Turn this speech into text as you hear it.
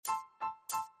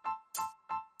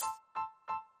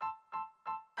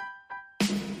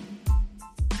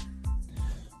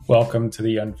Welcome to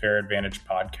the Unfair Advantage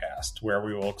podcast, where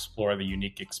we will explore the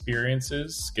unique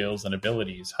experiences, skills, and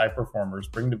abilities high performers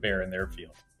bring to bear in their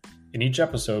field. In each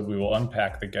episode, we will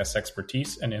unpack the guest's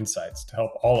expertise and insights to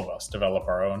help all of us develop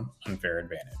our own unfair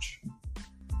advantage.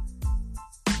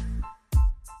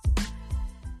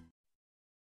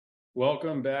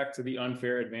 Welcome back to the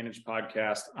Unfair Advantage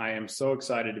podcast. I am so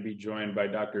excited to be joined by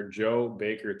Dr. Joe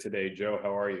Baker today. Joe,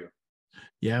 how are you?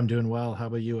 Yeah, I'm doing well. How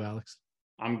about you, Alex?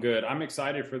 I'm good. I'm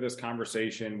excited for this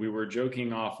conversation. We were joking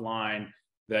offline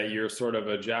that you're sort of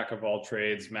a jack of all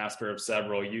trades, master of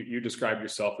several. You described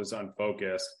yourself as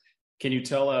unfocused. Can you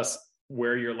tell us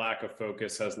where your lack of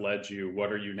focus has led you?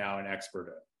 What are you now an expert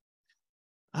at?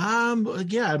 I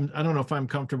don't know if I'm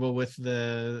comfortable with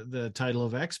the title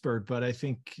of expert, but I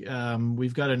think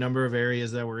we've got a number of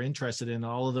areas that we're interested in,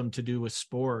 all of them to do with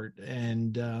sport.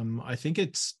 And I think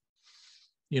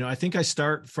I think I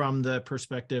start from the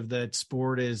perspective that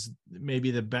sport is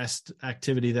maybe the best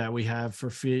activity that we have for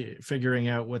figuring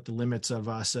out what the limits of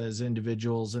us as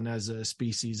individuals and as a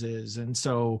species is. And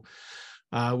so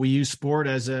we use sport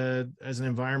as an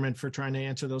environment for trying to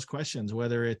answer those questions,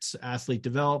 whether it's athlete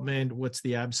development, what's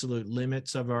the absolute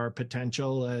limits of our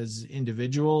potential as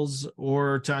individuals,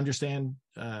 or to understand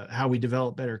how we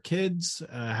develop better kids,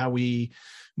 how we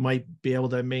might be able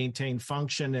to maintain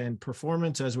function and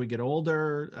performance as we get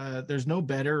older. There's no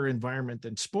better environment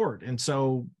than sport. And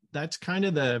so that's kind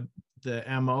of the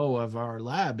MO of our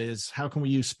lab is how can we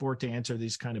use sport to answer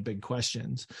these kind of big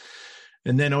questions?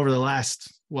 And then over the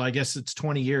last, I guess it's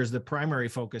 20 years, the primary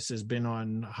focus has been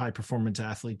on high performance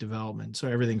athlete development. So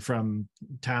everything from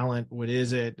talent, what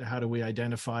is it? How do we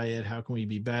identify it? How can we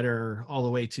be better? All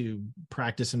the way to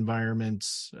practice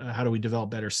environments. How do we develop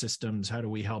better systems? How do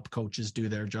we help coaches do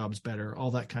their jobs better?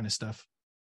 All that kind of stuff.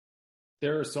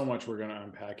 There is so much we're going to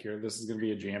unpack here. This is going to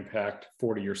be a jam-packed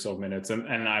 40 or so minutes. And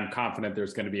I'm confident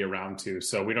there's going to be a round two.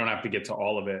 So we don't have to get to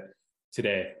all of it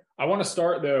today. I want to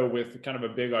start, though, with kind of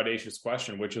a big, audacious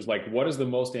question, which is like, what is the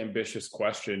most ambitious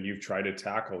question you've tried to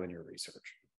tackle in your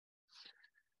research?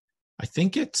 I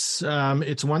think it's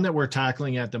one that we're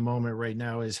tackling at the moment right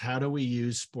now is how do we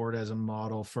use sport as a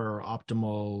model for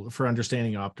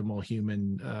understanding optimal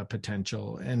human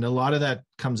potential? And a lot of that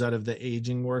comes out of the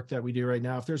aging work that we do right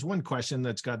now. If there's one question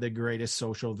that's got the greatest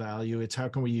social value, it's how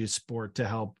can we use sport to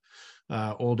help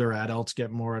older adults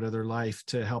get more out of their life,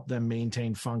 to help them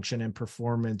maintain function and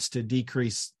performance, to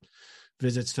decrease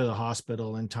visits to the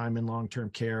hospital and time in long-term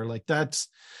care. Like that's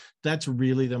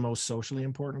really the most socially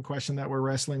important question that we're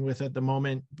wrestling with at the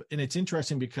moment. And it's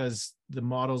interesting because the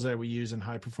models that we use in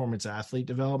high performance athlete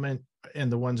development and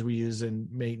the ones we use in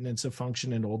maintenance of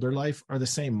function in older life are the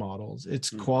same models.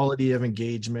 It's quality of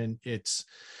engagement. It's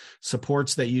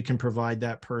supports that you can provide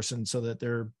that person so that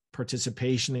their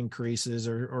participation increases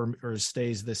or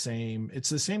stays the same. It's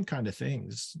the same kind of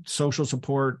things, social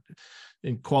support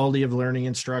and quality of learning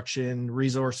instruction,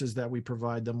 resources that we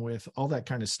provide them with, all that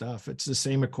kind of stuff. It's the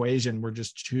same equation. We're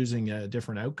just choosing a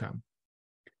different outcome.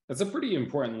 That's a pretty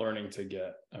important learning to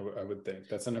get, I would think.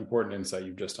 That's an important insight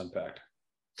you've just unpacked.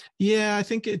 Yeah, I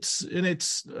think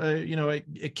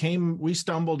we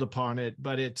stumbled upon it,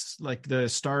 but it's like the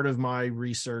start of my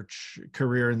research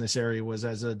career in this area was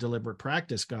as a deliberate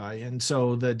practice guy. And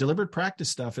so the deliberate practice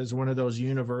stuff is one of those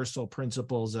universal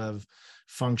principles of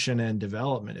function and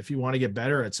development. If you want to get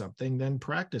better at something, then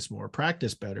practice more,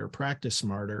 practice better, practice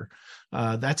smarter.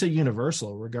 That's a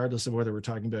universal, regardless of whether we're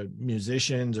talking about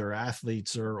musicians or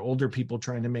athletes or older people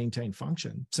trying to maintain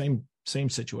function. Same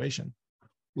situation.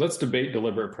 Let's debate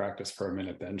deliberate practice for a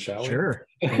minute then, shall we? Sure.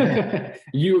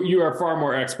 You are far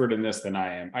more expert in this than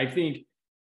I am. I think,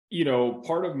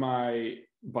 part of my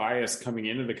bias coming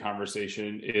into the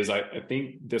conversation is I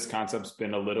think this concept's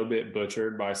been a little bit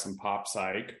butchered by some pop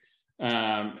psych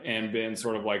and been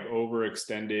sort of like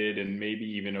overextended and maybe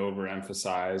even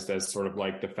overemphasized as sort of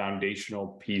like the foundational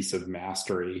piece of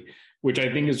mastery, which I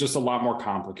think is just a lot more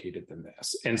complicated than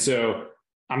this. And so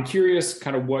I'm curious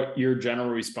kind of what your general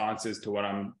response is to what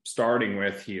I'm starting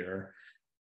with here,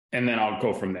 and then I'll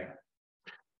go from there.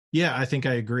 Yeah, I think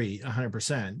I agree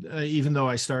 100%. Even though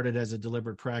I started as a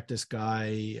deliberate practice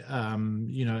guy,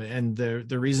 and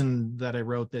the reason that I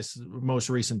wrote this most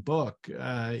recent book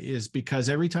is because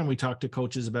every time we talk to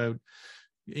coaches about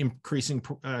increasing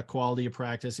quality of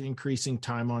practice, increasing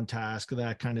time on task,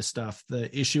 that kind of stuff,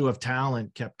 the issue of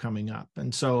talent kept coming up.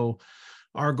 And so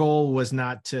our goal was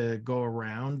not to go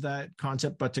around that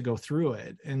concept, but to go through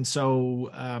it. And so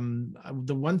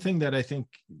the one thing that I think,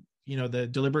 the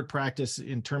deliberate practice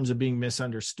in terms of being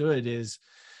misunderstood is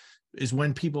is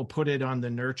when people put it on the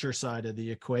nurture side of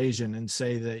the equation and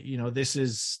say that, this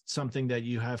is something that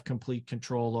you have complete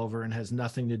control over and has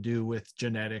nothing to do with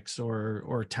genetics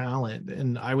or talent.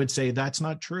 And I would say that's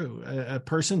not true. A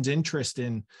person's interest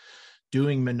in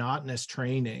doing monotonous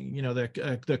training,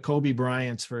 the Kobe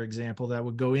Bryants, for example, that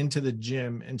would go into the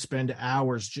gym and spend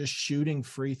hours just shooting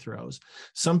free throws.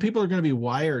 Some people are going to be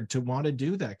wired to want to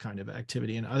do that kind of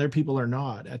activity, and other people are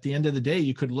not. At the end of the day,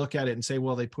 you could look at it and say,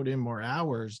 well, they put in more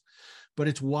hours, but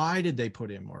it's why did they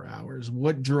put in more hours?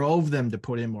 What drove them to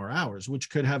put in more hours, which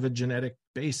could have a genetic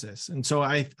basis. And so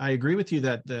I agree with you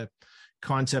that the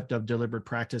concept of deliberate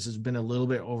practice has been a little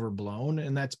bit overblown,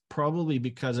 and that's probably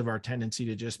because of our tendency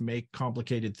to just make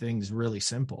complicated things really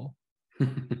simple.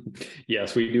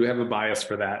 Yes, we do have a bias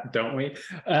for that, don't we?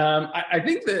 I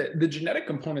think the genetic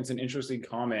component's an interesting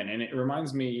comment, and it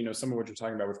reminds me, some of what you're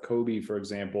talking about with Kobe, for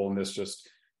example, and this just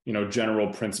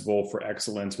general principle for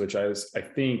excellence, which is, I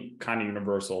think, kind of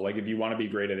universal. Like if you want to be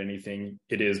great at anything,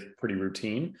 it is pretty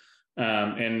routine.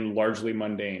 And largely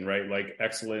mundane, right? Like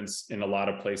excellence in a lot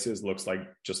of places looks like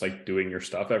just like doing your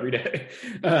stuff every day.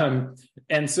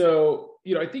 And so,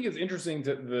 I think it's interesting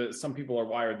that some people are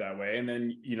wired that way. And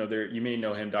then, you may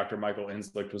know him, Dr. Michael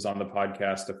Inslicht was on the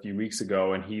podcast a few weeks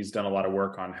ago, and he's done a lot of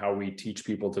work on how we teach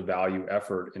people to value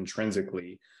effort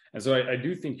intrinsically. And so I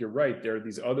do think you're right. There are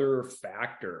these other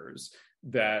factors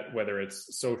that, whether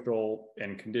it's social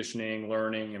and conditioning,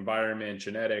 learning, environment,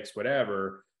 genetics,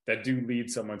 whatever, that do lead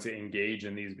someone to engage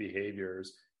in these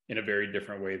behaviors in a very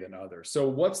different way than others. So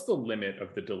what's the limit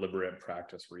of the deliberate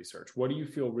practice research? What do you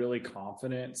feel really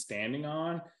confident standing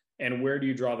on? And where do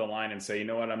you draw the line and say, you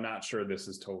know what, I'm not sure this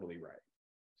is totally right?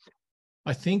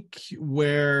 I think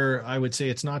where I would say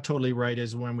it's not totally right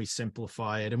is when we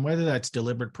simplify it, and whether that's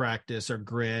deliberate practice or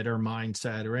grit or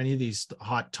mindset or any of these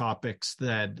hot topics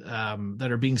that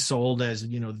are being sold as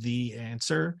the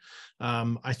answer.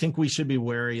 I think we should be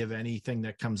wary of anything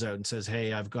that comes out and says,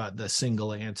 "Hey, I've got the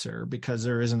single answer," because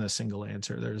there isn't a single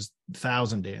answer. There's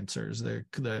 1,000 answers.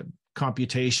 The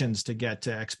computations to get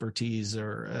to expertise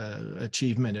or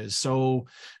achievement is so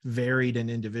varied and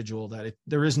individual that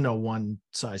there is no one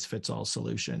size fits all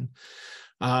solution.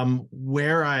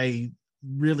 Where I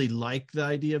really like the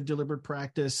idea of deliberate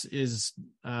practice is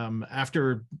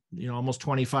after almost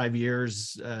 25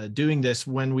 years doing this,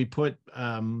 when we put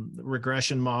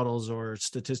regression models or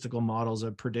statistical models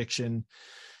of prediction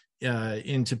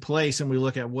into place, and we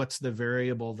look at what's the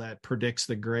variable that predicts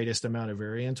the greatest amount of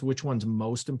variance, which one's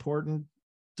most important,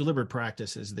 deliberate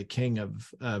practice is the king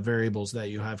of variables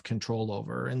that you have control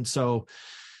over. And so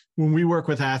when we work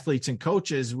with athletes and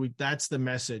coaches, that's the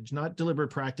message. Not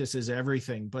deliberate practice is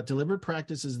everything, but deliberate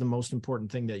practice is the most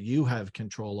important thing that you have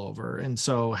control over. And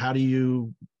so how do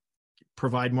you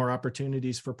provide more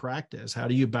opportunities for practice? How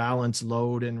do you balance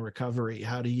load and recovery?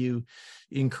 How do you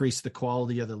increase the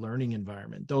quality of the learning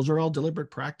environment? Those are all deliberate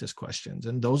practice questions.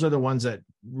 And those are the ones that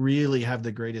really have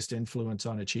the greatest influence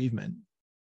on achievement.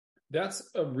 That's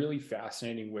a really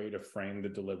fascinating way to frame the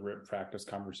deliberate practice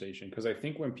conversation, because I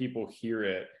think when people hear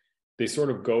it, they sort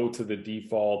of go to the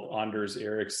default Anders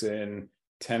Ericsson,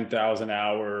 10,000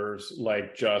 hours,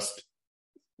 like just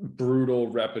brutal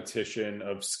repetition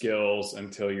of skills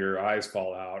until your eyes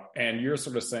fall out. And you're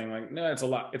sort of saying like, no, it's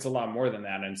a lot more than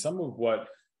that. And some of what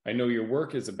I know your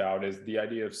work is about is the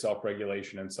idea of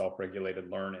self-regulation and self-regulated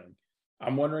learning.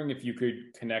 I'm wondering if you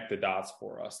could connect the dots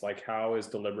for us. Like, how is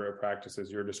deliberate practice,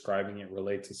 as you're describing it,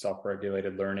 relate to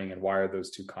self-regulated learning, and why are those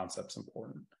two concepts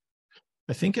important?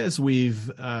 I think as we've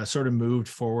sort of moved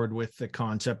forward with the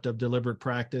concept of deliberate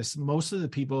practice, most of the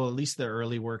people, at least the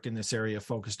early work in this area,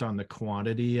 focused on the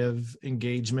quantity of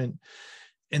engagement.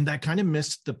 And that kind of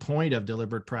missed the point of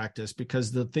deliberate practice,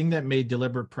 because the thing that made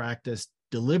deliberate practice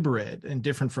deliberate and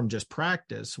different from just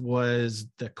practice was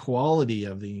the quality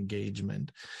of the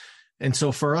engagement. And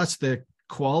so for us, the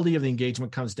quality of the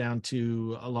engagement comes down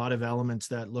to a lot of elements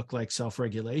that look like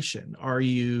self-regulation. Are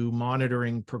you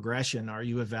monitoring progression? Are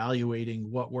you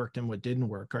evaluating what worked and what didn't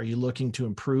work? Are you looking to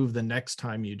improve the next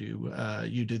time you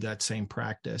do that same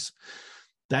practice?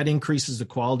 That increases the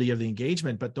quality of the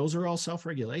engagement, but those are all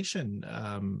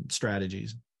self-regulation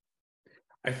strategies.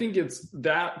 I think it's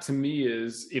that, to me,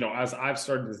 is, as I've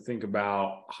started to think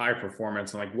about high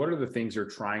performance and like, what are the things you're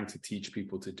trying to teach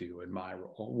people to do in my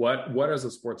role? What as a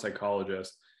sports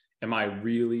psychologist am I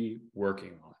really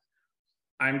working on?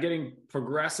 I'm getting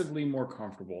progressively more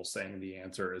comfortable saying the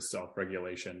answer is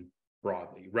self-regulation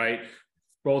broadly, right?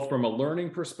 Both from a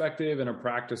learning perspective and a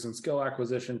practice and skill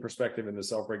acquisition perspective in the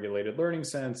self-regulated learning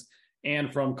sense,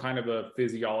 and from kind of a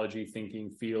physiology, thinking,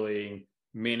 feeling,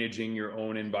 managing your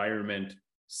own environment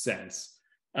sense.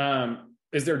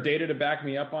 Is there data to back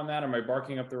me up on that? Am I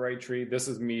barking up the right tree? This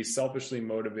is me selfishly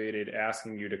motivated,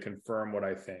 asking you to confirm what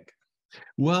I think.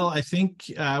 Well, I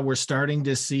think we're starting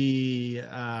to see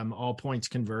all points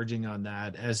converging on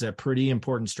that as a pretty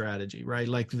important strategy, right?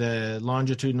 Like the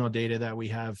longitudinal data that we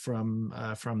have from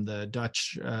the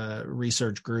Dutch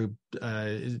research group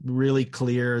is really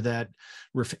clear that,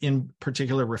 in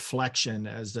particular, reflection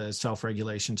as a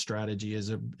self-regulation strategy is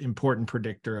an important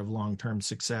predictor of long-term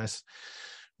success.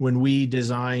 When we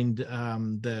designed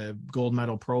the gold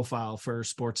medal profile for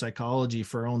sports psychology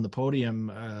for Own the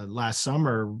Podium last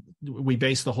summer, we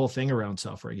based the whole thing around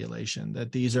self-regulation,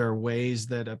 that these are ways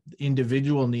that an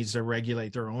individual needs to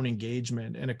regulate their own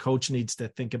engagement, and a coach needs to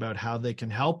think about how they can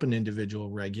help an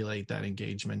individual regulate that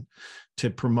engagement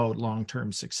to promote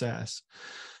long-term success.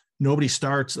 Nobody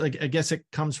starts, like, I guess it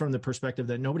comes from the perspective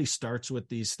that nobody starts with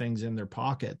these things in their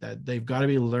pocket, that they've got to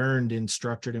be learned in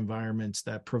structured environments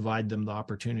that provide them the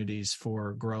opportunities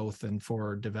for growth and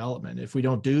for development. If we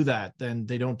don't do that, then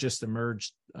they don't just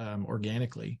emerge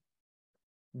organically.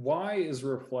 Why is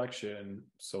reflection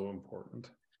so important?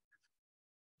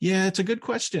 Yeah, it's a good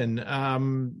question.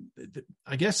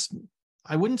 I guess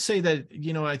I wouldn't say that,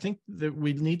 I think that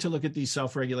we need to look at these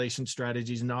self-regulation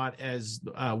strategies not as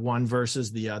one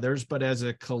versus the others, but as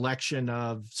a collection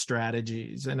of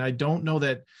strategies. And I don't know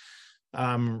that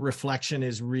reflection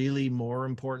is really more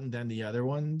important than the other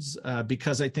ones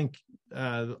because I think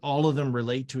all of them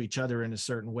relate to each other in a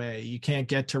certain way. You can't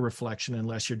get to reflection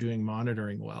unless you're doing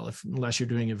monitoring well, unless you're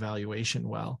doing evaluation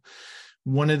well.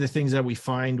 One of the things that we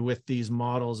find with these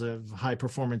models of high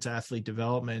performance athlete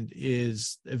development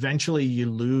is eventually you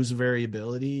lose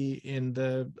variability in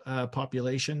the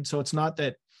population. So it's not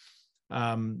that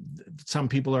some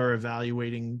people are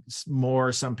evaluating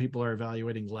more, some people are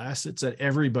evaluating less. It's that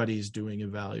everybody's doing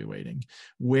evaluating.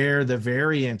 Where the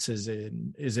variance is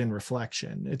in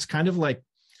reflection. It's kind of like,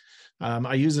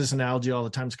 I use this analogy all the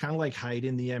time. It's kind of like height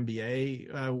in the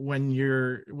NBA. When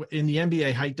you're in the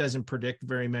NBA, height doesn't predict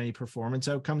very many performance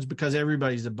outcomes because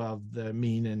everybody's above the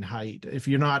mean in height. If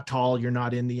you're not tall, you're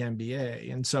not in the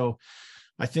NBA. And so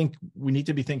I think we need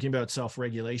to be thinking about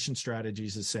self-regulation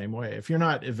strategies the same way. If you're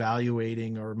not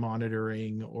evaluating or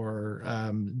monitoring or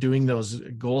doing those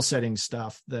goal-setting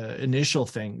stuff, the initial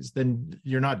things, then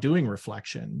you're not doing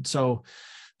reflection. So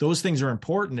those things are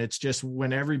important. It's just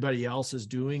when everybody else is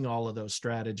doing all of those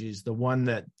strategies, the one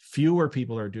that fewer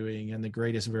people are doing and the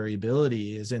greatest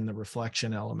variability is in the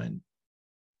reflection element.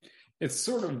 It's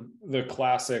sort of the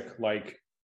classic, like,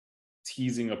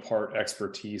 teasing apart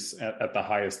expertise at the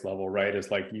highest level, right?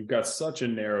 It's like you've got such a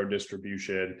narrow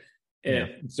distribution.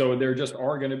 And so there just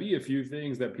are going to be a few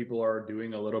things that people are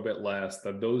doing a little bit less,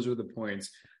 that those are the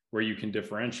points where you can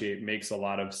differentiate. Makes a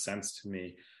lot of sense to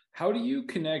me. How do you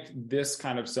connect this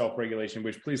kind of self-regulation,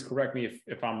 which, please correct me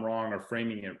if I'm wrong or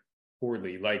framing it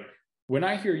poorly. Like, when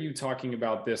I hear you talking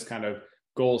about this kind of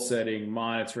goal setting,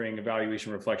 monitoring,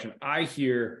 evaluation, reflection, I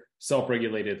hear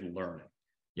self-regulated learning.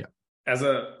 Yeah. As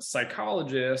a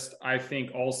psychologist, I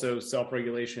think also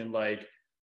self-regulation, like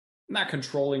not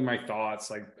controlling my thoughts.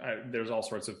 Like there's all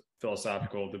sorts of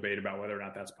philosophical debate about whether or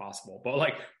not that's possible, but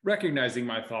like recognizing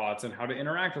my thoughts and how to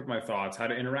interact with my thoughts, how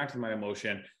to interact with my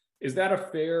emotion. Is that a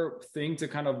fair thing to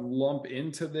kind of lump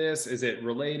into this? Is it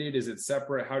related? Is it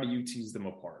separate? How do you tease them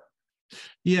apart?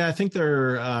 Yeah, I think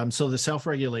they're so the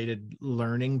self-regulated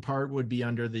learning part would be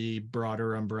under the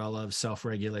broader umbrella of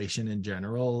self-regulation in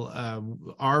general.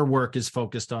 Our work is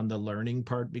focused on the learning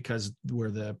part because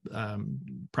we're the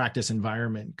practice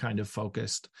environment kind of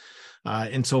focused.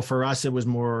 And so for us, it was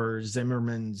more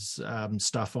Zimmerman's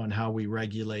stuff on how we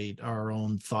regulate our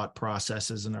own thought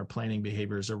processes and our planning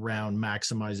behaviors around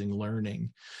maximizing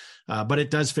learning. But it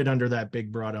does fit under that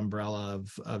big, broad umbrella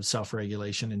of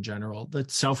self-regulation in general. The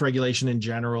self-regulation in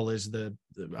general is the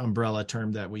umbrella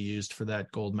term that we used for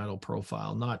that gold medal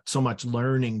profile. Not so much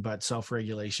learning, but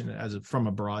self-regulation from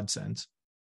a broad sense.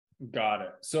 Got it.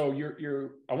 So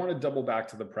I want to double back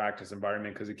to the practice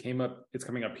environment because it's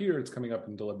coming up here. It's coming up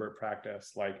in deliberate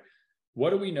practice. Like,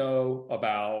 what do we know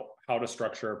about how to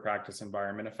structure a practice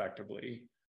environment effectively?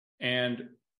 And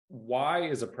why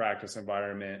is a practice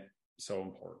environment so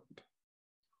important?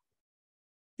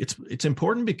 It's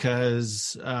important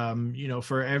because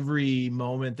for every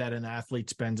moment that an athlete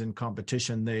spends in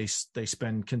competition, they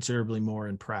spend considerably more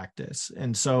in practice.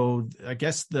 And so I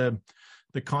guess the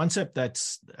concept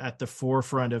that's at the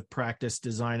forefront of practice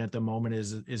design at the moment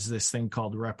is this thing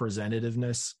called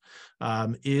representativeness.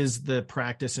 Is the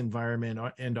practice environment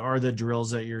and are the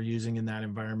drills that you're using in that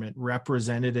environment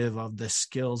representative of the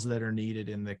skills that are needed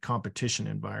in the competition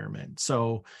environment?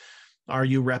 So are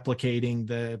you replicating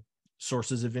the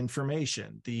sources of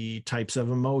information, the types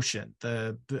of emotion,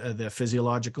 the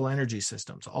physiological energy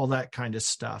systems, all that kind of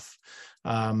stuff?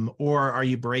 Or are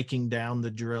you breaking down the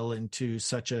drill into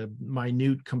such a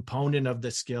minute component of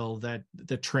the skill that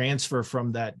the transfer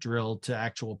from that drill to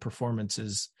actual performance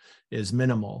is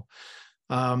minimal?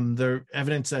 The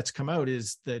evidence that's come out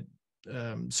is that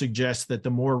suggests that the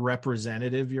more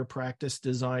representative your practice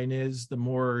design is, the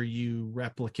more you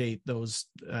replicate those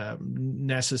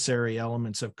necessary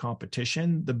elements of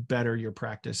competition, the better your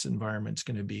practice environment's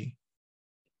going to be.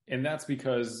 And that's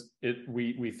because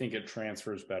we think it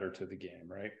transfers better to the game,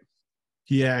 right?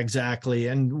 Yeah, exactly.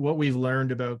 And what we've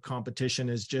learned about competition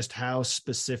is just how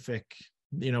specific,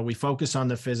 we focus on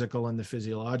the physical and the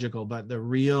physiological, but the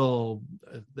real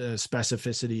the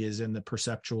specificity is in the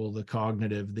perceptual, the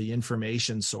cognitive, the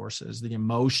information sources, the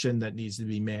emotion that needs to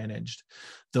be managed,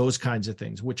 those kinds of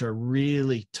things, which are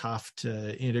really tough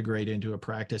to integrate into a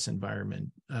practice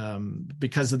environment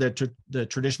because of the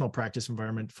traditional practice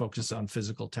environment focuses on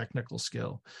physical technical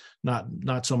skill,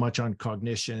 not so much on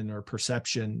cognition or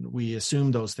perception. We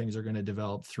assume those things are going to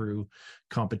develop through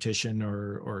competition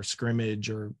or scrimmage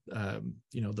or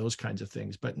those kinds of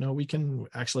things, but no, we can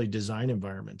actually design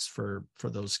environments for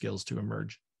those skills to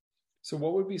emerge. So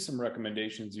what would be some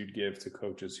recommendations you'd give to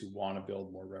coaches who want to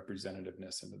build more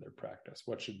representativeness into their practice?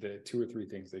 What should the 2 or 3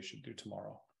 things they should do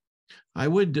tomorrow? I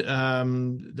would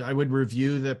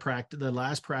review the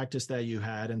last practice that you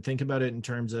had and think about it in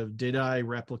terms of, did I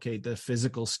replicate the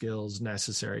physical skills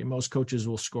necessary? Most coaches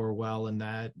will score well in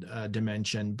that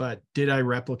dimension, but did I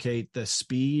replicate the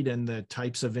speed and the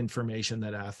types of information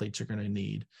that athletes are going to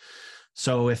need?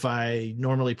 So if I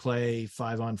normally play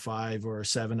 5-on-5 or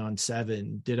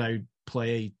 7-on-7, did I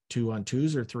play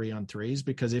 2-on-2s or 3-on-3s?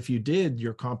 Because if you did,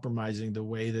 you're compromising the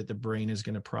way that the brain is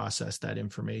going to process that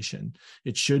information.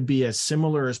 It should be as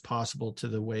similar as possible to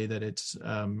the way that it's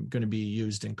going to be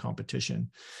used in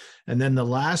competition. And then the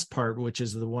last part, which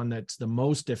is the one that's the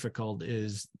most difficult,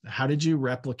 is how did you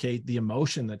replicate the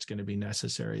emotion that's going to be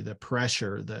necessary, the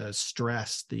pressure, the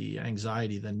stress, the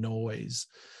anxiety, the noise,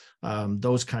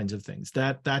 those kinds of things.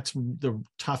 That's the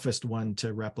toughest one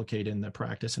to replicate in the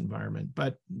practice environment.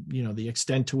 But the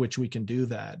extent to which we can do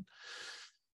that,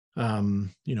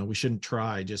 we shouldn't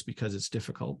try just because it's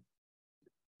difficult.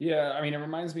 Yeah, I mean, it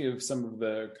reminds me of some of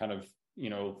the kind of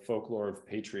folklore of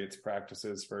Patriots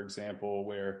practices, for example,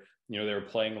 where they were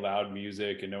playing loud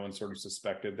music and no one sort of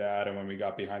suspected that. And when we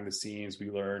got behind the scenes,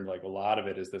 we learned like a lot of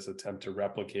it is this attempt to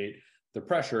replicate the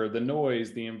pressure, the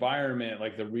noise, the environment,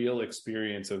 like the real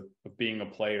experience of being a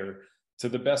player to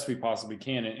the best we possibly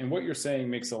can. And what you're saying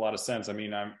makes a lot of sense. I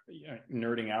mean, I'm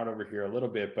nerding out over here a little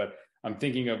bit, but I'm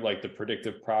thinking of like the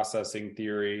predictive processing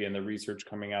theory and the research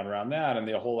coming out around that. And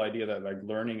the whole idea that like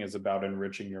learning is about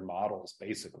enriching your models,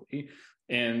 basically.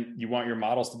 And you want your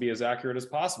models to be as accurate as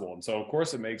possible. And so, of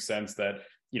course, it makes sense that,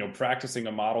 practicing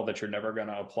a model that you're never going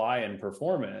to apply in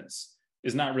performance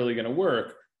is not really going to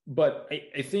work. But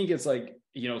I think it's like,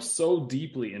 so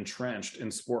deeply entrenched in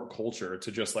sport culture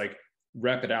to just like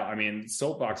rep it out. I mean,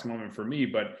 soapbox moment for me,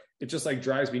 but it just like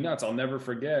drives me nuts. I'll never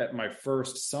forget my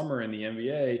first summer in the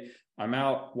NBA. I'm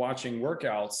out watching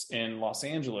workouts in Los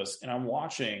Angeles and I'm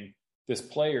watching this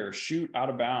player shoot out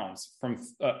of bounds for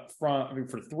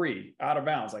 3 out of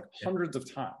bounds, like hundreds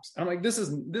of times. And I'm like, this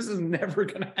is never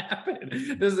going to happen.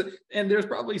 And there's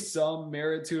probably some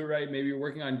merit to it, right? Maybe you're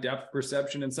working on depth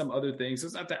perception and some other things. So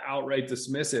it's not to outright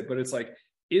dismiss it, but it's like,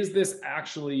 is this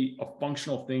actually a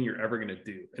functional thing you're ever going to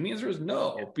do? And the answer is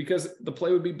no, because the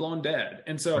play would be blown dead.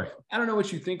 And so I don't know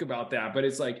what you think about that, but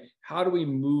it's like, how do we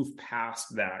move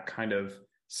past that kind of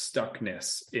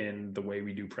stuckness in the way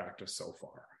we do practice so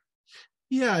far?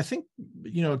 Yeah, I think,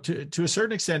 to a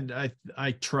certain extent,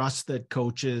 I trust that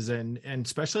coaches and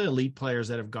especially elite players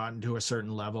that have gotten to a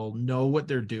certain level know what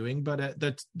they're doing, but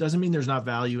that doesn't mean there's not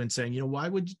value in saying, why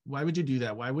would you do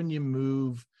that? Why wouldn't you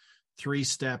move 3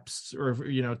 steps or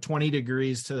 20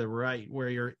 degrees to the right where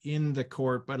you're in the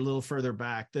court but a little further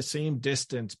back, the same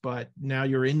distance, but now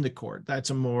you're in the court? That's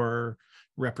a more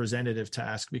representative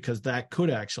task because that could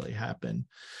actually happen.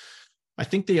 I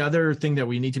think the other thing that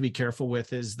we need to be careful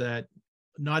with is that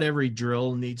not every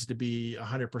drill needs to be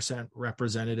 100%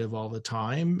 representative all the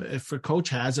time. If a coach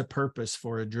has a purpose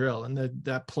for a drill and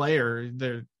that player,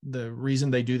 the reason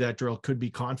they do that drill could be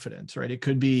confidence, right? It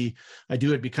could be, I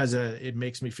do it because it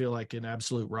makes me feel like an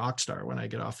absolute rock star when I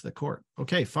get off the court.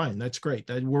 Okay, fine. That's great.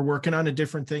 We're working on a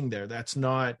different thing there. That's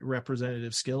not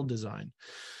representative skill design.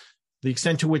 The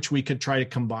extent to which we could try to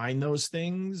combine those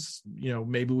things,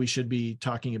 maybe we should be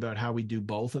talking about how we do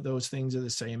both of those things at the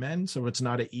same end. So it's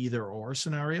not an either or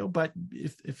scenario, but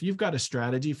if you've got a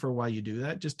strategy for why you do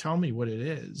that, just tell me what it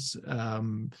is.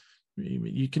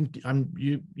 You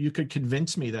could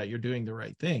convince me that you're doing the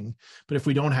right thing, but if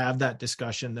we don't have that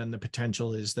discussion, then the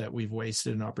potential is that we've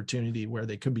wasted an opportunity where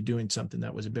they could be doing something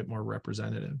that was a bit more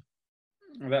representative.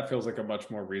 That feels like a much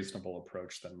more reasonable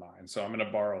approach than mine. So I'm going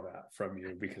to borrow that from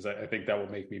you because I think that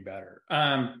will make me better.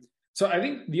 So I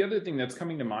think the other thing that's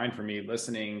coming to mind for me,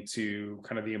 listening to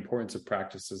kind of the importance of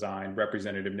practice design,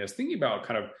 representativeness, thinking about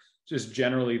kind of just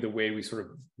generally the way we sort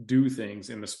of do things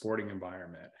in the sporting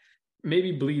environment,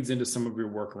 maybe bleeds into some of your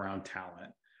work around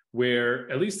talent, where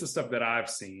at least the stuff that I've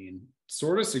seen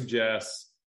sort of suggests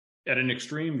at an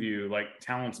extreme view, like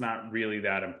talent's not really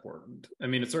that important. I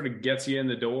mean, it sort of gets you in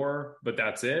the door, but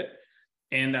that's it.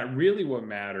 And that really what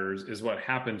matters is what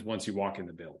happens once you walk in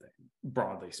the building,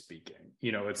 broadly speaking.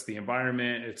 You know, it's the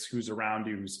environment, it's who's around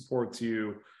you, who supports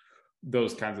you,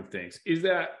 those kinds of things. Is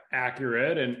that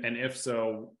accurate? And if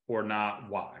so or not,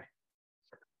 why?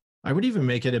 I would even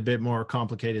make it a bit more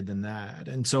complicated than that.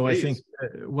 And so Please. I think,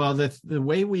 well, the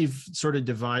way we've sort of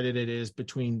divided it is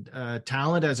between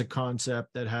talent as a concept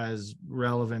that has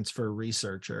relevance for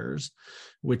researchers,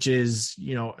 which is,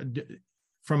 you know,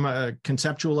 from a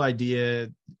conceptual idea,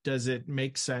 does it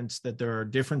make sense that there are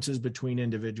differences between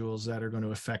individuals that are going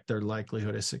to affect their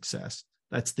likelihood of success?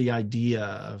 That's the idea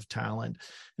of talent.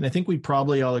 And I think we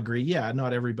probably all agree, yeah,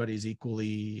 not everybody's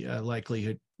equally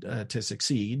likely to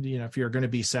succeed. You know, if you're going to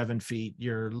be 7 feet,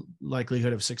 your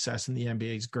likelihood of success in the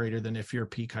NBA is greater than if your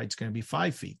peak height's going to be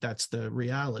 5 feet. That's the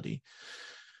reality.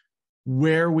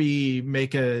 Where we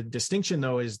make a distinction,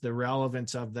 though, is the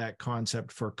relevance of that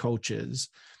concept for coaches.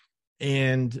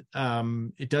 And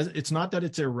it's not that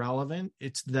it's irrelevant,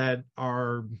 it's that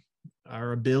our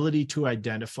ability to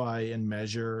identify and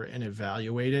measure and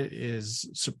evaluate it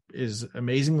is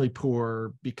amazingly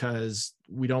poor because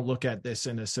we don't look at this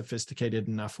in a sophisticated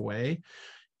enough way,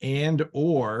 and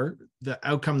or the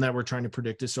outcome that we're trying to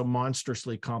predict is so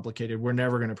monstrously complicated we're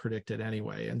never going to predict it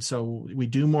anyway. And so we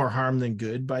do more harm than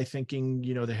good by thinking,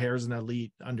 you know, the hair's an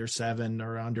elite under 7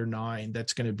 or under 9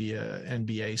 that's going to be an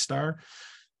NBA star.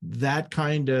 That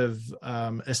kind of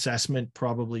assessment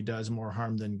probably does more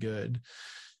harm than good.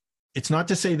 It's not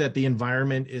to say that the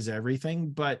environment is everything,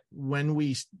 but when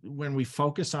we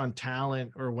focus on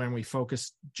talent or when we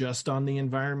focus just on the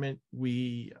environment,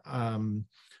 we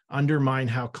undermine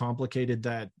how complicated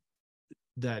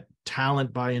that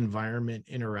talent by environment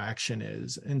interaction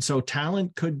is. And so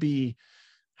talent could be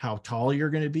how tall you're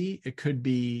going to be. It could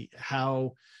be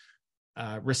how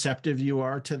receptive you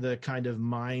are to the kind of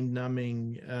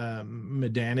mind-numbing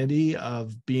mundanity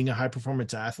of being a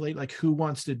high-performance athlete. Like, who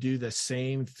wants to do the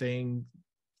same thing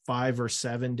 5 or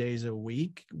 7 days a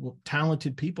week? Well,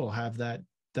 talented people have that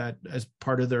as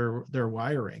part of their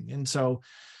wiring. And so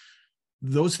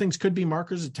those things could be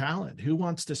markers of talent. Who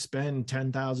wants to spend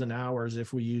 10,000 hours,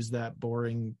 if we use that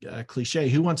boring cliche,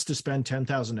 who wants to spend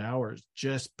 10,000 hours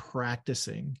just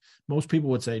practicing? Most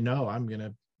people would say, no, I'm going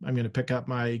to pick up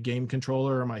my game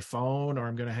controller or my phone, or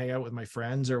I'm going to hang out with my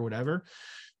friends or whatever.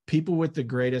 People with the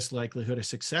greatest likelihood of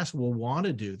success will want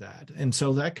to do that. And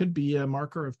so that could be a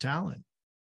marker of talent.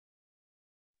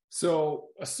 So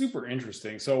super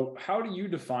interesting. So how do you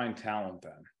define talent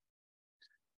then?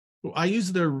 I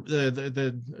use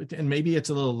the and maybe it's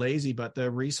a little lazy, but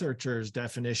the researcher's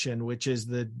definition, which is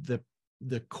the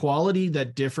quality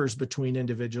that differs between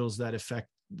individuals that affect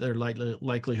their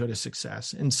likelihood of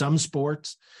success. In some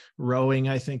sports, rowing,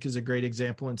 I think, is a great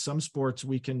example. In some sports,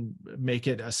 we can make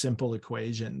it a simple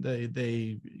equation.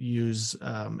 They use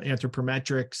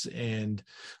anthropometrics and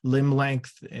limb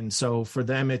length. And so for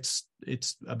them, it's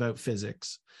about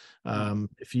physics.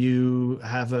 If you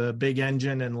have a big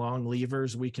engine and long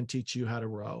levers, we can teach you how to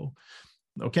row.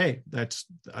 Okay,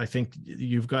 I think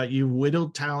you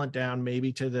whittled talent down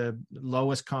maybe to the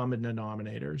lowest common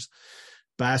denominators.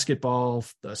 Basketball,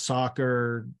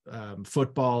 soccer,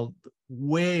 football,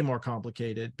 way more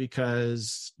complicated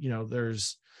because, you know,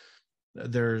 there's in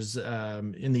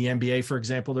the NBA, for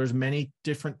example, there's many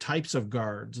different types of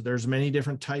guards. There's many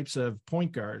different types of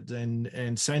point guards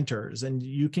and centers, and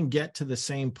you can get to the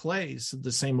same place,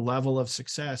 the same level of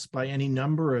success by any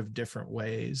number of different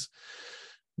ways.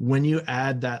 When you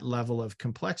add that level of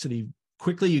complexity,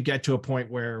 quickly you get to a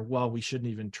point where, well, we shouldn't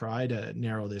even try to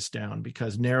narrow this down,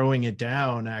 because narrowing it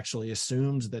down actually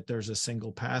assumes that there's a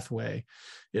single pathway.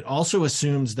 It also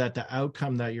assumes that the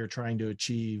outcome that you're trying to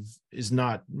achieve it's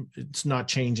not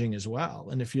changing as well.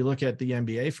 And if you look at the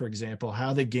NBA, for example,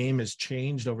 how the game has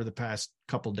changed over the past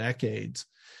couple decades,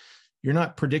 you're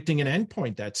not predicting an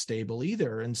endpoint that's stable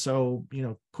either. And so, you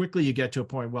know, quickly you get to a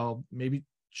point, well, maybe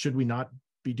should we not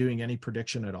be doing any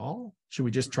prediction at all? Should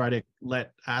we just try to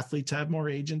let athletes have more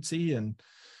agency and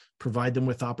provide them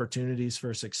with opportunities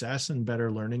for success and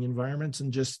better learning environments,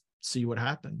 and just see what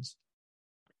happens.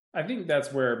 I think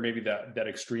that's where maybe that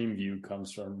extreme view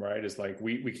comes from, right? Is like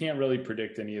we can't really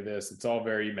predict any of this. It's all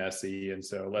very messy. And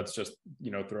so let's just,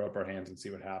 throw up our hands and see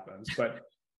what happens. But,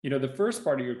 the first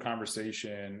part of your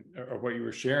conversation or what you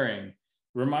were sharing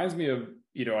reminds me of,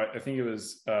 I think it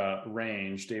was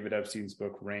Range, David Epstein's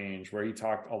book Range, where he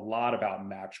talked a lot about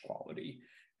match quality.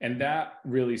 And that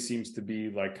really seems to be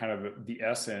like kind of the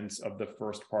essence of the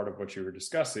first part of what you were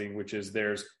discussing, which is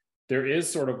there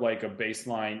is sort of like a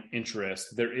baseline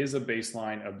interest. There is a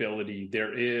baseline ability.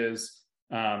 There is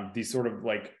these sort of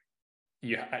like,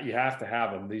 you have to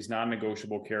have them, these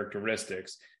non-negotiable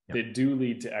characteristics that do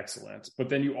lead to excellence. But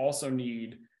then you also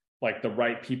need like the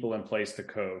right people in place to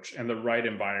coach and the right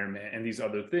environment and these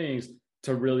other things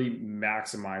to really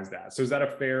maximize that. So is that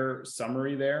a fair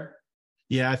summary there?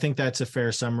 Yeah, I think that's a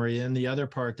fair summary. And the other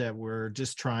part that we're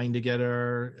just trying to get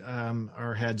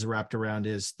our heads wrapped around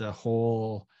is the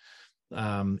whole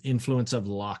influence of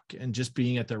luck and just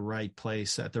being at the right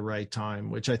place at the right time,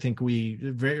 which I think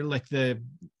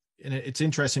and it's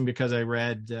interesting because I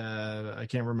read, I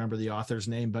can't remember the author's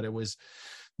name, but it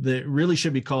really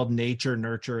should be called Nature,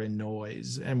 Nurture, and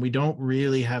Noise. And we don't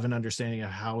really have an understanding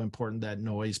of how important that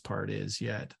noise part is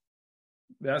yet.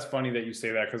 That's funny that you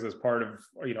say that, because as part of,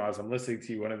 as I'm listening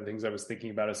to you, one of the things I was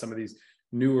thinking about is some of these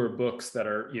newer books that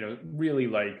are, really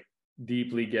like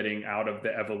deeply getting out of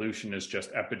the evolution is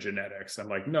just epigenetics. I'm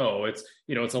like, no, it's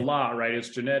a lot, right? It's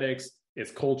genetics,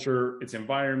 it's culture, it's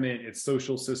environment, it's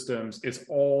social systems, it's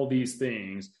all these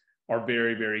things are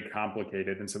very, very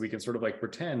complicated. And so we can sort of like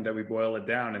pretend that we boil it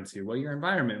down into, well, your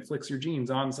environment flicks your genes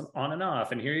on and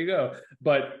off, and here you go.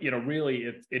 But,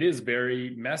 really it is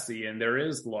very messy, and there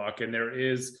is luck, and there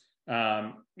is,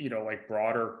 like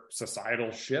broader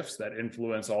societal shifts that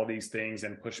influence all these things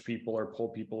and push people or pull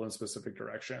people in specific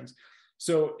directions.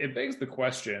 So it begs the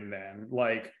question then,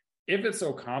 like, if it's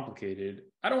so complicated,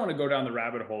 I don't want to go down the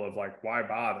rabbit hole of like, why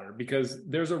bother? Because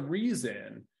there's a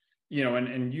reason,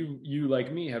 and you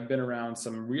like me have been around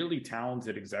some really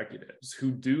talented executives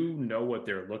who do know what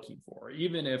they're looking for,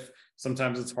 even if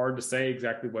sometimes it's hard to say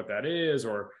exactly what that is,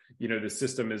 or, the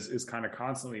system is kind of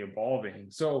constantly evolving.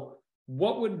 So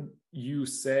what would you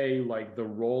say like the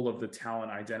role of the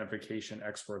talent identification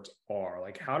experts are?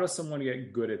 Like, how does someone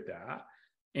get good at that?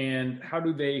 And how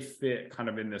do they fit kind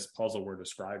of in this puzzle we're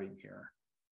describing here?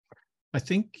 I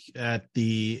think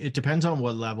it depends on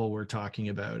what level we're talking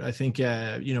about. I think,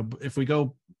 if we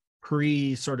go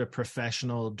pre sort of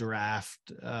professional draft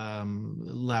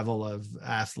level of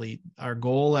athlete, our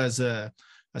goal as a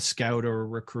scout or a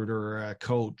recruiter or a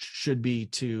coach should be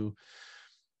to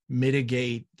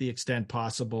mitigate the extent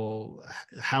possible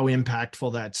how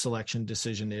impactful that selection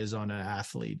decision is on an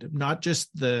athlete, not just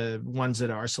the ones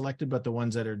that are selected, but the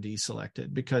ones that are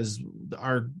deselected, because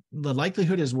the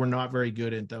likelihood is we're not very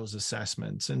good at those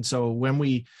assessments. And so when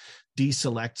we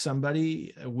deselect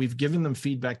somebody, we've given them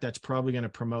feedback that's probably going to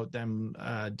promote them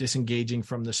disengaging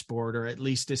from the sport, or at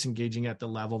least disengaging at the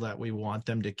level that we want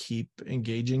them to keep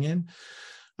engaging in.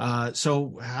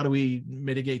 So how do we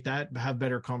mitigate that? Have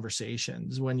better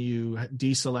conversations. When you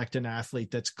deselect an athlete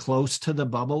that's close to the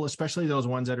bubble, especially those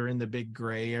ones that are in the big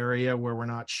gray area where we're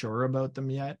not sure about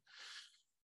them yet,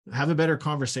 have a better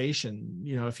conversation.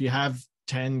 If you have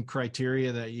 10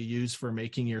 criteria that you use for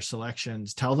making your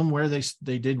selections, tell them where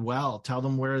they did well, tell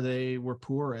them where they were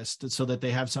poorest, so that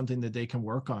they have something that they can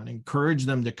work on. Encourage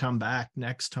them to come back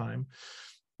next time.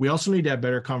 We also need to have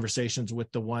better conversations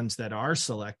with the ones that are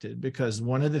selected, because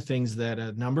one of the things that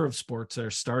a number of sports are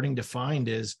starting to find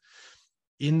is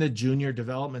in the junior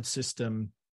development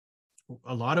system,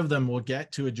 a lot of them will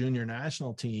get to a junior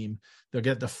national team. They'll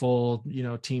get the full,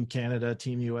 Team Canada,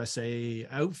 Team USA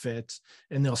outfits,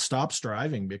 and they'll stop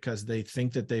striving because they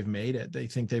think that they've made it. They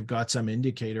think they've got some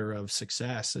indicator of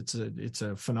success. It's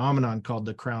a phenomenon called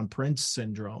the Crown Prince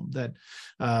syndrome, that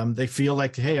they feel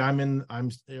like, hey,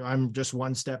 I'm just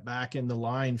one step back in the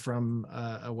line from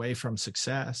away from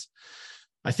success.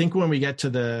 I think when we get to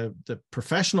the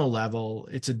professional level,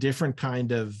 it's a different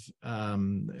kind of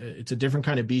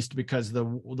beast, because the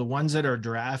ones that are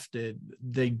drafted,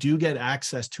 they do get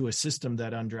access to a system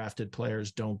that undrafted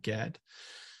players don't get.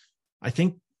 I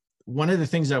think one of the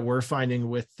things that we're finding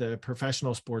with the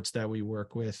professional sports that we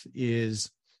work with is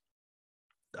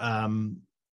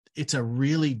it's a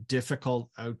really difficult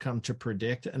outcome to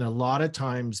predict. And a lot of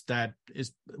times that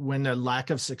is when a lack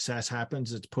of success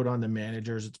happens, it's put on the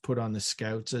managers, it's put on the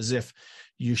scouts as if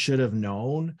you should have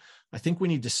known. I think we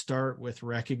need to start with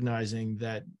recognizing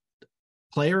that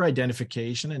player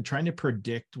identification and trying to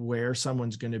predict where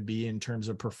someone's going to be in terms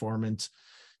of performance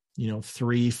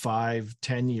 3, 5,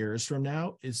 10 years from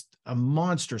now is a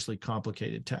monstrously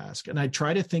complicated task. And I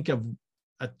try to think of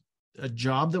a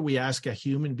job that we ask a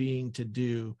human being to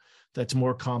do that's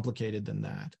more complicated than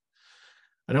that.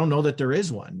 I don't know that there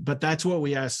is one, but that's what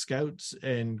we ask scouts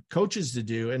and coaches to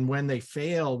do. And when they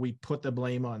fail, we put the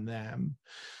blame on them.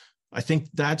 I think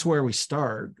that's where we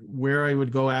start. Where I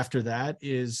would go after that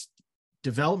is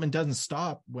development doesn't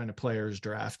stop when a player is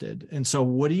drafted. And so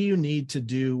what do you need to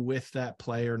do with that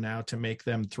player now to make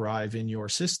them thrive in your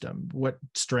system? What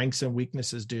strengths and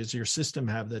weaknesses does your system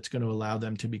have that's going to allow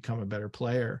them to become a better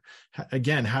player?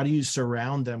 Again, how do you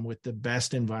surround them with the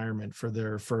best environment for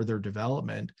their further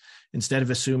development instead of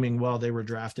assuming, well, they were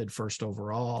drafted first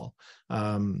overall,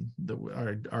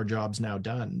 our job's now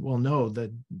done? Well, no,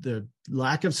 the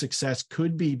lack of success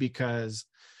could be because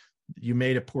you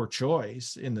made a poor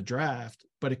choice in the draft,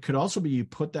 but it could also be you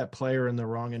put that player in the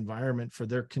wrong environment for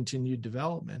their continued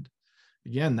development.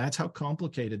 Again, that's how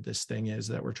complicated this thing is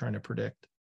that we're trying to predict.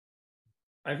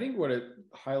 I think what it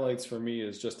highlights for me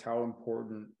is just how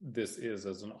important this is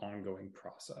as an ongoing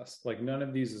process. Like none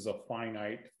of these is a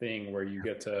finite thing where you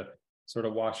get to sort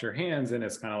of wash your hands and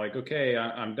it's kind of like, okay,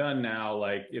 I'm done now.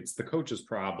 Like it's the coach's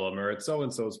problem or it's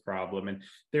so-and-so's problem. And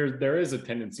there is a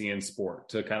tendency in sport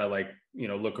to kind of like,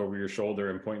 look over your shoulder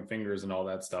and point fingers and all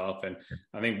that stuff. And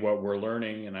I think what we're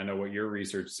learning, and I know what your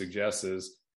research suggests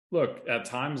is, look, at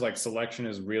times like selection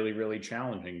is really, really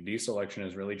challenging. Deselection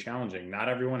is really challenging. Not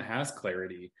everyone has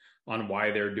clarity on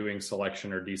why they're doing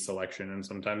selection or deselection. And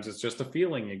sometimes it's just a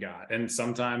feeling you got. And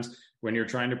sometimes when you're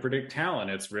trying to predict talent,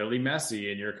 it's really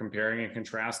messy and you're comparing and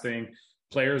contrasting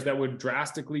players that would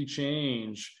drastically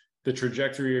change the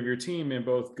trajectory of your team in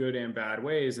both good and bad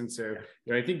ways. And so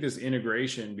I think this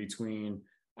integration between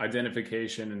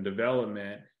identification and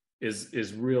development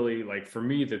is really like, for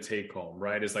me, the take home,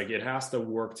 right? Is like, it has to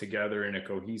work together in a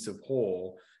cohesive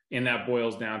whole. And that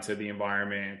boils down to the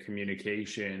environment,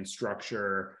 communication,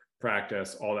 structure,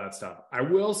 practice, all that stuff. I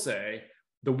will say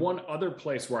the one other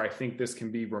place where I think this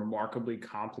can be remarkably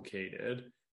complicated,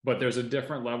 but there's a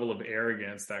different level of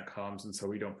arrogance that comes, and so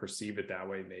we don't perceive it that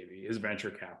way, maybe, is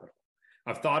venture capital.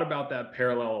 I've thought about that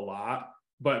parallel a lot,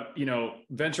 but,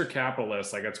 venture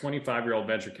capitalists, like a 25-year-old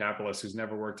venture capitalist who's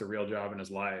never worked a real job in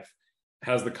his life,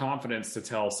 has the confidence to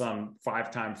tell some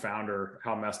 5-time founder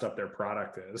how messed up their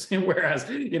product is. Whereas,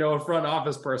 a front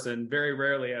office person very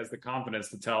rarely has the confidence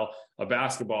to tell a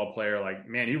basketball player, like,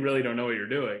 man, you really don't know what you're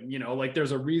doing. Like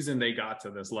there's a reason they got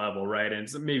to this level, right? And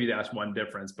so maybe that's one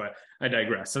difference, but I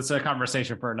digress. It's a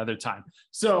conversation for another time.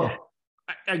 So yeah.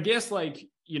 I guess like,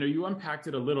 you unpacked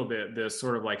it a little bit, this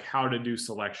sort of like how to do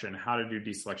selection, how to do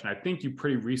deselection. I think you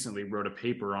pretty recently wrote a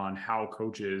paper on how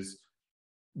coaches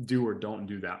do or don't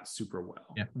do that super well.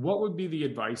 Yeah. What would be the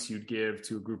advice you'd give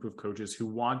to a group of coaches who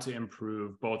want to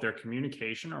improve both their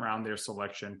communication around their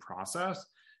selection process,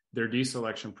 their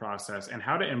deselection process, and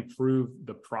how to improve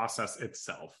the process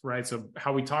itself, right? So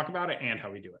how we talk about it and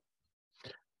how we do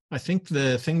it. I think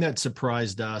the thing that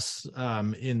surprised us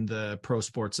in the pro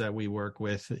sports that we work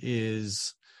with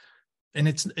is, and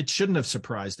it shouldn't have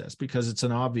surprised us because it's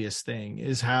an obvious thing,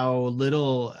 is how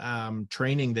little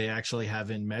training they actually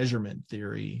have in measurement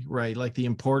theory, right? Like the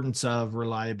importance of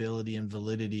reliability and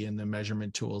validity in the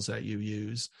measurement tools that you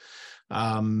use.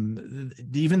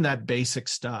 Even that basic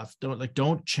stuff,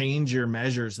 don't change your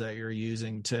measures that you're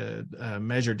using to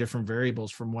measure different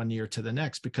variables from one year to the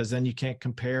next, because then you can't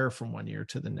compare from one year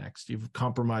to the next. You've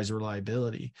compromised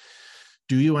reliability.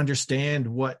 Do you understand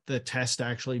what the test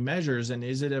actually measures? And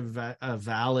is it a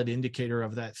valid indicator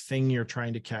of that thing you're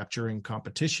trying to capture in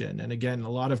competition? And again, a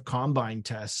lot of combine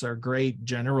tests are great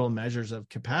general measures of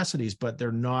capacities, but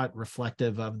they're not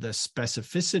reflective of the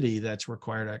specificity that's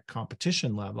required at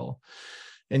competition level.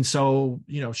 And so,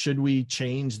 should we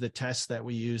change the tests that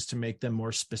we use to make them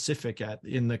more specific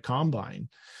in the combine?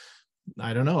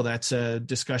 I don't know. That's a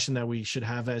discussion that we should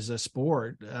have as a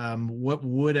sport. What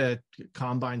would a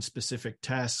combine specific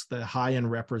test, the high end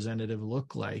representative,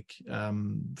 look like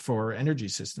for energy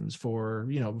systems? For,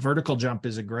 vertical jump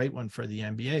is a great one for the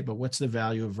NBA, but what's the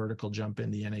value of vertical jump in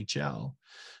the NHL?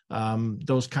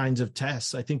 Those kinds of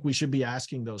tests. I think we should be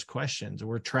asking those questions.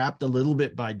 We're trapped a little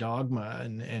bit by dogma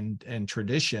and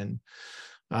tradition.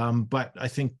 But I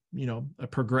think, a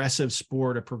progressive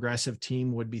sport, a progressive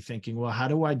team would be thinking, well, how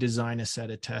do I design a set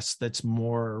of tests that's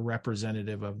more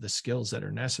representative of the skills that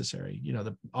are necessary?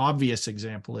 The obvious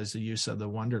example is the use of the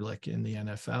Wonderlic in the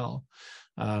NFL,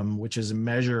 which is a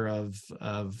measure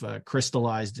of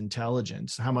crystallized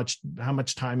intelligence. How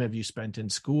much time have you spent in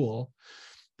school?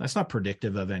 That's not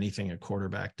predictive of anything a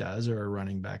quarterback does or a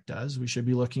running back does. We should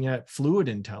be looking at fluid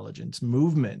intelligence,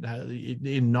 movement.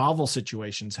 In novel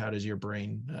situations, how does your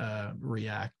brain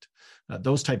react?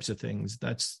 Those types of things.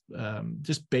 That's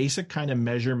just basic kind of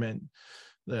measurement.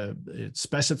 The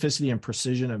specificity and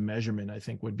precision of measurement, I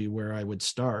think, would be where I would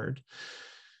start.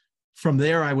 From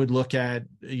there, I would look at,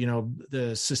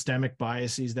 the systemic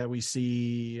biases that we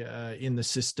see in the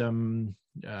system.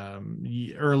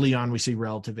 Early on, we see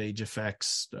relative age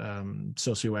effects,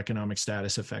 socioeconomic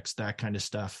status effects, that kind of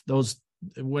stuff. Those,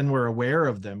 when we're aware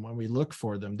of them, when we look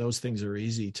for them, those things are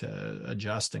easy to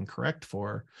adjust and correct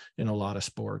for in a lot of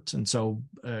sports. And so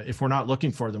if we're not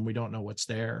looking for them, we don't know what's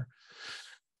there.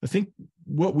 I think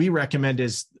what we recommend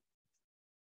is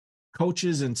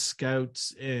coaches and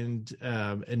scouts and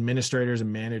administrators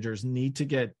and managers need to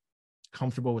get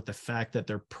comfortable with the fact that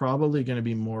they're probably going to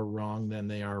be more wrong than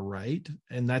they are right.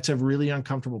 And that's a really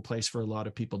uncomfortable place for a lot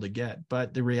of people to get.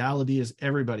 But the reality is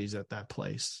everybody's at that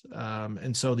place.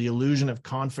 And so the illusion of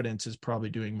confidence is probably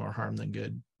doing more harm than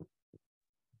good.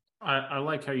 I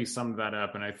like how you summed that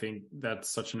up. And I think that's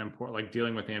such an important, like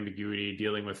dealing with ambiguity,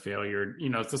 dealing with failure.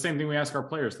 It's the same thing we ask our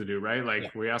players to do, right?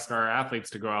 Like we ask our athletes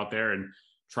to go out there and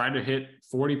try to hit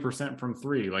 40% from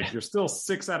three. Like you're still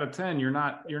 6 out of 10. You're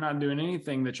not doing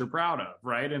anything that you're proud of.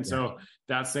 Right. And so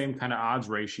that same kind of odds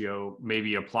ratio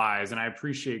maybe applies. And I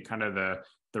appreciate kind of the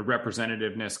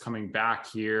representativeness coming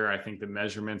back here. I think the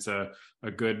measurement's a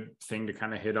good thing to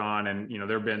kind of hit on. And,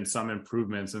 there've been some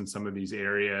improvements in some of these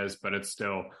areas, but it's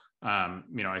still,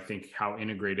 I think how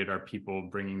integrated are people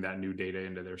bringing that new data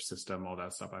into their system, all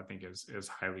that stuff, I think is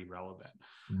highly relevant.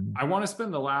 Mm-hmm. I want to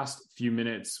spend the last few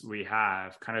minutes we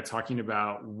have kind of talking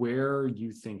about where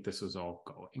you think this is all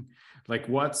going. Like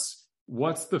what's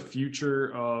the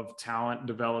future of talent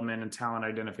development and talent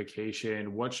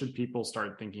identification? What should people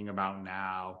start thinking about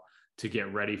now to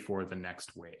get ready for the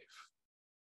next wave?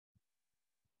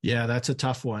 Yeah, that's a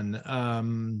tough one.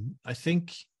 I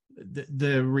think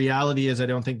the reality is I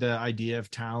don't think the idea of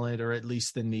talent, or at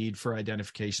least the need for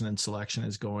identification and selection,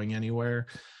 is going anywhere.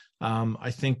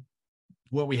 I think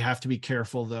what we have to be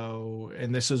careful, though,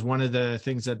 and this is one of the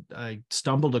things that I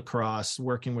stumbled across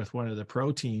working with one of the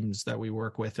pro teams that we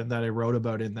work with and that I wrote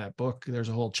about in that book, there's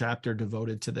a whole chapter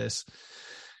devoted to this,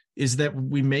 is that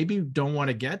we maybe don't want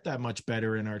to get that much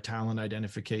better in our talent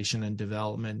identification and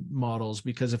development models.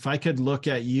 Because if I could look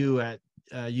at you at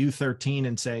U13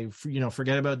 and say,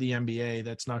 forget about the NBA,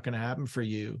 that's not going to happen for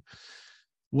you.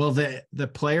 Well,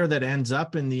 the player that ends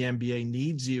up in the NBA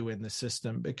needs you in the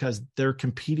system because they're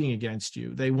competing against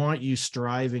you. They want you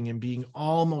striving and being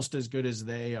almost as good as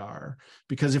they are.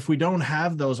 Because if we don't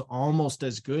have those almost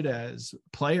as good as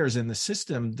players in the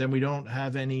system, then we don't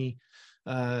have anyone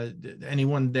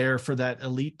there for that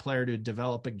elite player to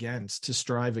develop against, to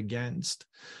strive against.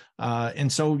 And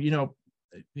so,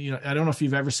 I don't know if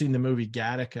you've ever seen the movie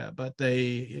Gattaca, but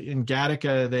in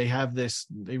Gattaca,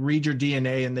 they read your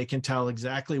DNA and they can tell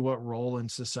exactly what role in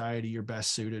society you're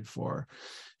best suited for.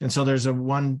 And so there's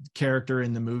one character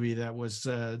in the movie that was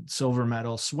a silver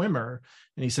medal swimmer.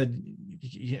 And he said,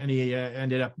 he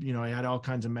ended up, he had all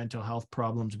kinds of mental health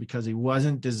problems because he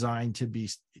wasn't designed to be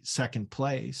second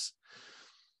place.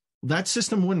 That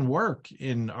system wouldn't work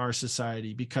in our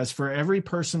society, because for every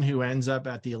person who ends up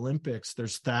at the Olympics,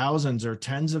 there's thousands or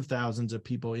tens of thousands of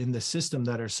people in the system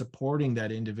that are supporting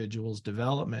that individual's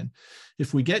development.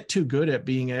 If we get too good at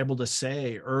being able to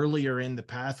say earlier in the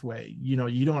pathway,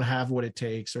 you don't have what it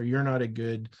takes, or you're not a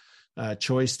good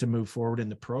choice to move forward in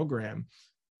the program,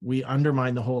 we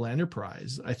undermine the whole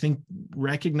enterprise. I think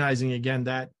recognizing again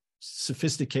that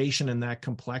sophistication and that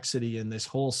complexity in this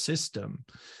whole system,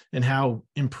 and how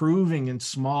improving in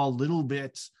small little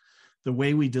bits the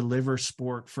way we deliver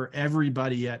sport for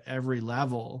everybody at every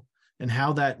level, and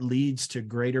how that leads to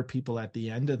greater people at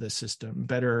the end of the system,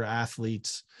 better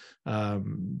athletes,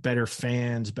 better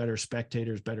fans, better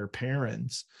spectators, better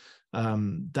parents.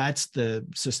 That's the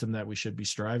system that we should be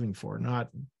striving for, not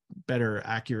better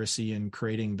accuracy in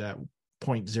creating that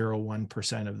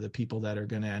 0.01% of the people that are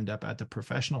going to end up at the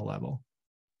professional level.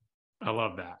 I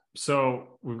love that.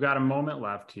 So we've got a moment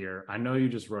left here. I know you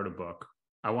just wrote a book.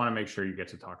 I want to make sure you get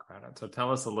to talk about it. So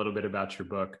tell us a little bit about your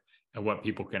book and what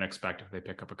people can expect if they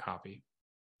pick up a copy.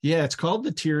 Yeah, it's called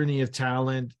The Tyranny of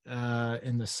Talent.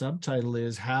 And the subtitle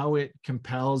is How It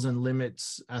Compels and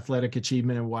Limits Athletic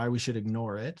Achievement and Why We Should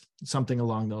Ignore It. Something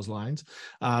along those lines.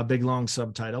 Big, long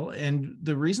subtitle. And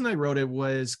the reason I wrote it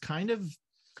was kind of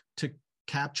to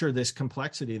capture this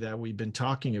complexity that we've been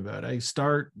talking about. I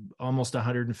start almost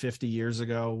 150 years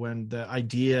ago when the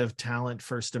idea of talent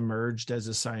first emerged as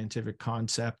a scientific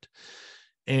concept.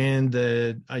 and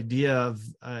the idea of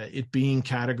it being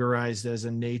categorized as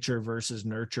a nature versus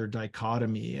nurture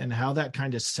dichotomy, and how that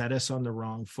kind of set us on the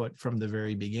wrong foot from the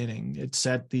very beginning. It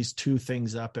set these two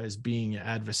things up as being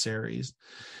adversaries,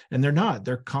 and they're not.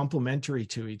 They're complementary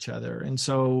to each other. And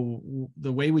so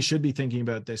the way we should be thinking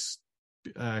about this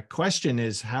question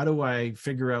is, how do I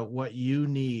figure out what you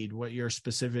need, what your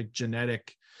specific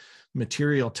genetic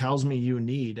material tells me you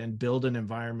need, and build an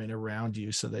environment around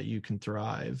you so that you can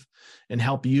thrive, and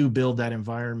help you build that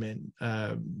environment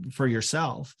for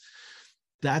yourself.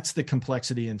 That's the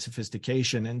complexity and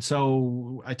sophistication. And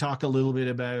so I talk a little bit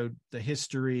about the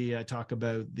history. I talk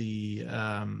about the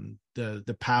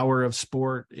power of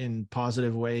sport in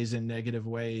positive ways and negative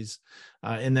ways.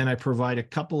 And then I provide a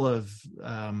couple of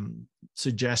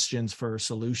suggestions for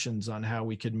solutions on how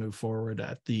we could move forward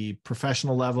at the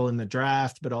professional level in the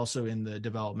draft, but also in the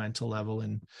developmental level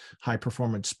in high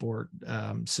performance sport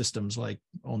systems like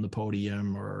On the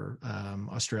Podium or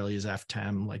Australia's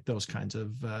FTEM, like those kinds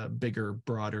of bigger,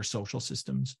 broader social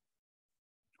systems.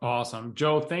 Awesome.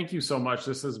 Joe, thank you so much.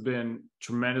 This has been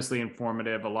tremendously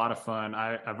informative, a lot of fun.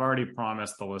 I've already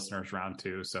promised the listeners round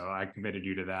 2, so I committed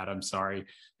you to that. I'm sorry.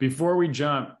 Before we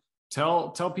jump,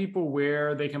 tell people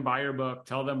where they can buy your book,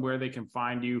 tell them where they can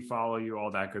find you, follow you,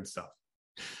 all that good stuff.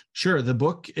 Sure. The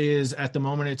book is, at the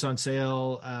moment, it's on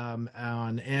sale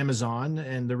on Amazon.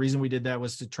 And the reason we did that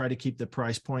was to try to keep the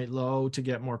price point low to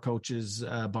get more coaches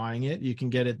buying it. You can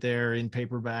get it there in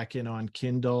paperback and on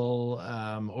Kindle.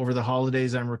 Over the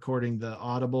holidays, I'm recording the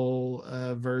Audible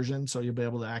version, so you'll be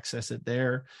able to access it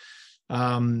there.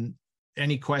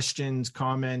 Any questions,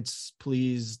 comments,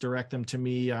 please direct them to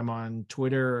me. I'm on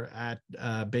Twitter at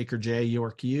Baker J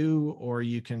York U, or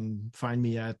you can find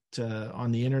me at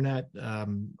on the internet.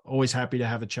 Always happy to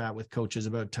have a chat with coaches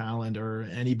about talent or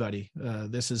anybody.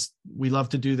 We love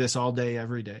to do this all day,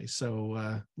 every day.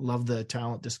 So love the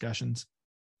talent discussions.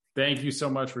 Thank you so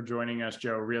much for joining us,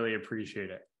 Joe. Really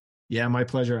appreciate it. Yeah, my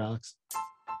pleasure, Alex.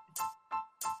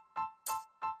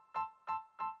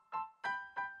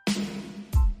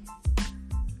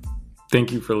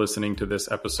 Thank you for listening to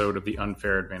this episode of the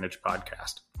Unfair Advantage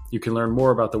podcast. You can learn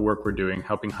more about the work we're doing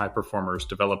helping high performers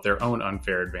develop their own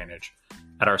unfair advantage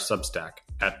at our Substack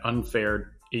at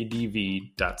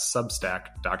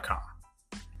unfairadv.substack.com.